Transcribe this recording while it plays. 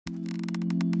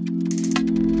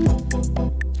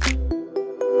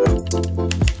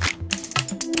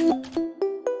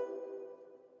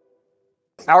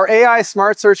Our AI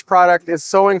Smart Search product is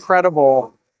so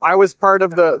incredible. I was part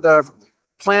of the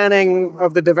planning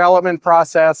of the development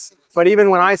process, but even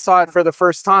when I saw it for the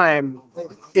first time,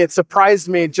 it surprised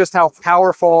me just how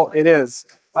powerful it is.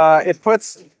 It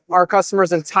puts our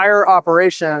customers' entire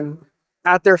operation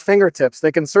at their fingertips.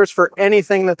 They can search for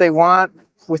anything that they want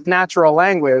with natural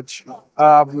language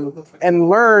and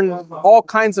learn all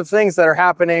kinds of things that are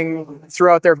happening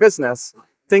throughout their business.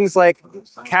 Things like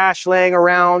cash laying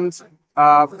around,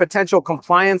 potential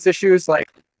compliance issues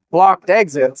like blocked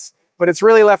exits, but it's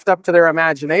really left up to their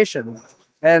imagination.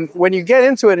 And when you get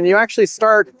into it and you actually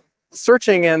start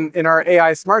searching in our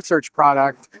AI Smart Search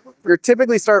product, you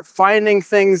typically start finding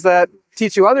things that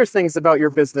teach you other things about your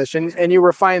business, and you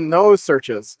refine those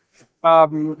searches.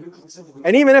 And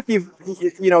even if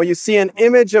you see an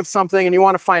image of something and you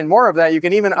want to find more of that, you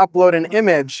can even upload an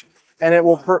image and it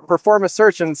will perform a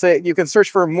search and say you can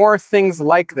search for more things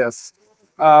like this.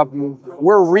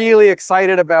 We're really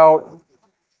excited about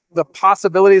the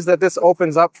possibilities that this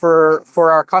opens up for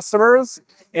our customers,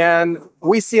 and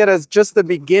we see it as just the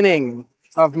beginning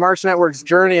of March Network's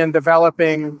journey in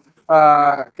developing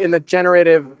in the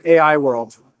generative AI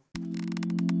world.